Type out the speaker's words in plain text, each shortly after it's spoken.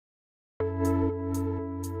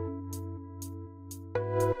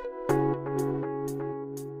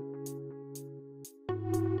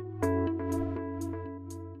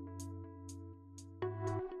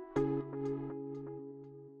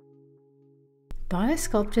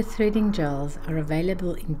Biosculpture threading gels are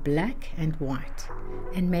available in black and white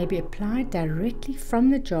and may be applied directly from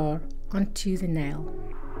the jar onto the nail.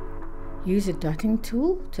 Use a dotting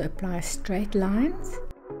tool to apply straight lines,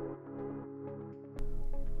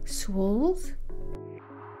 swirls,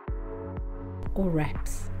 or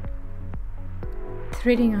wraps.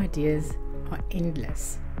 Threading ideas are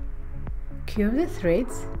endless. Cure the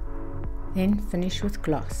threads, then finish with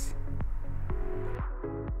gloss.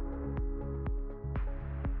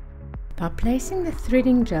 By placing the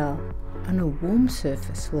threading gel on a warm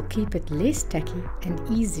surface will keep it less tacky and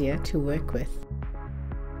easier to work with.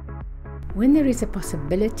 When there is a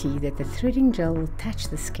possibility that the threading gel will touch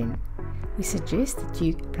the skin, we suggest that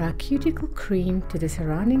you apply cuticle cream to the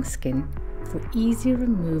surrounding skin for easy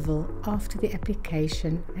removal after the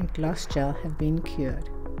application and gloss gel have been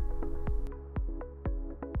cured.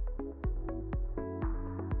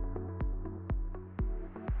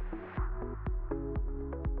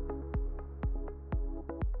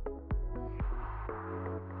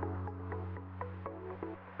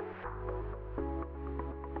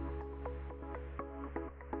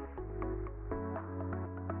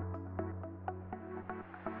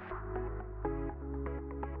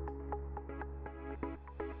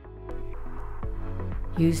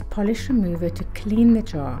 Use polish remover to clean the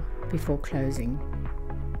jar before closing.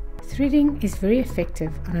 Threading is very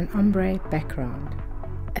effective on an ombre background.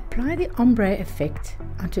 Apply the ombre effect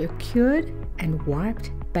onto a cured and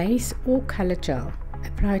wiped base or color gel.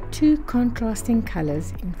 Apply 2 contrasting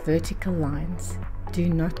colors in vertical lines. Do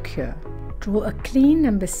not cure. Draw a clean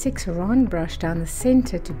number 6 round brush down the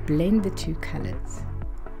center to blend the 2 colors.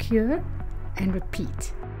 Cure and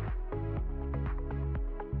repeat,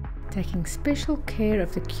 taking special care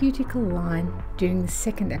of the cuticle line during the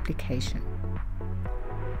second application.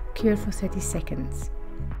 Cure for 30 seconds.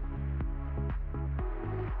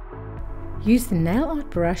 Use the nail art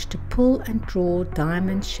brush to pull and draw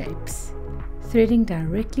diamond shapes, threading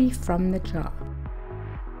directly from the jar.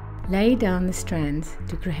 Lay down the strands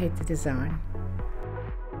to create the design.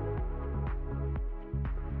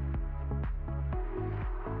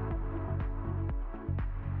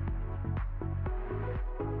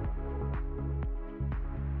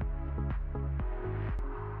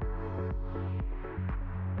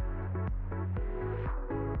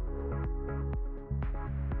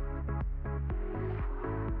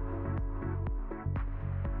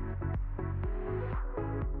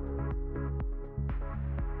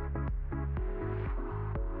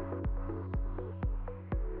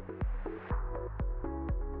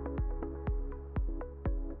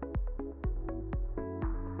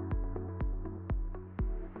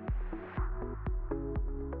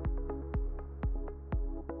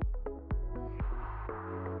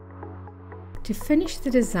 To finish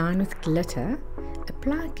the design with glitter,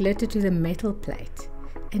 apply glitter to the metal plate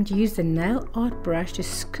and use the nail art brush to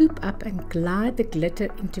scoop up and glide the glitter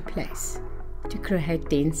into place to create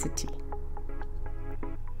density.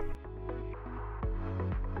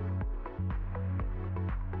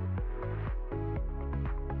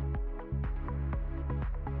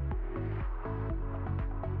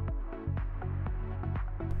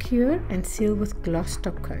 Cure and seal with gloss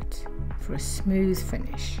top coat for a smooth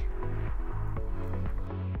finish.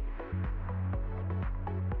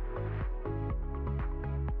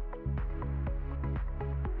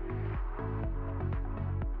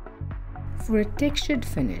 For a textured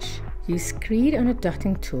finish, use screed on a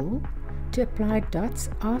dotting tool to apply dots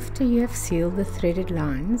after you have sealed the threaded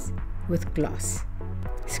lines with gloss.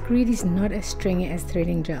 Screed is not as stringy as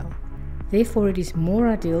threading gel, therefore it is more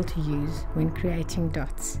ideal to use when creating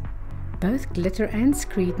dots. Both glitter and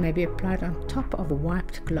screed may be applied on top of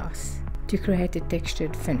wiped gloss to create a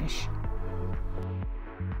textured finish.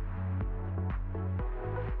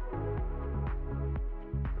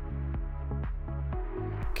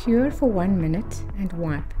 Cure for 1 minute and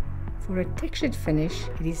wipe. For a textured finish,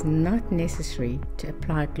 it is not necessary to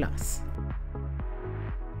apply gloss.